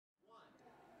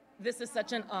This is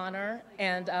such an honor,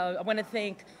 and I want to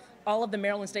thank all of the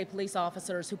Maryland State Police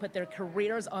officers who put their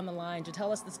careers on the line to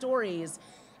tell us the stories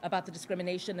about the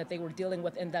discrimination that they were dealing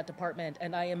with in that department.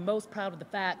 And I am most proud of the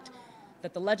fact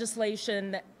that the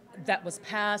legislation that was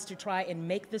passed to try and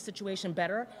make this situation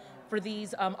better for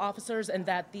these officers, and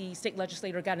that the state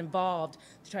legislator got involved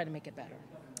to try to make it better.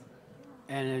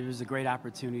 And it was a great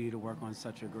opportunity to work on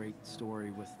such a great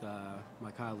story with my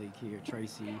colleague here,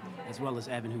 Tracy, as well as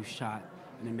Evan, who shot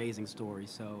an amazing story.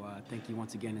 So thank you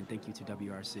once again, and thank you to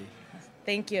WRC.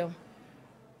 Thank you.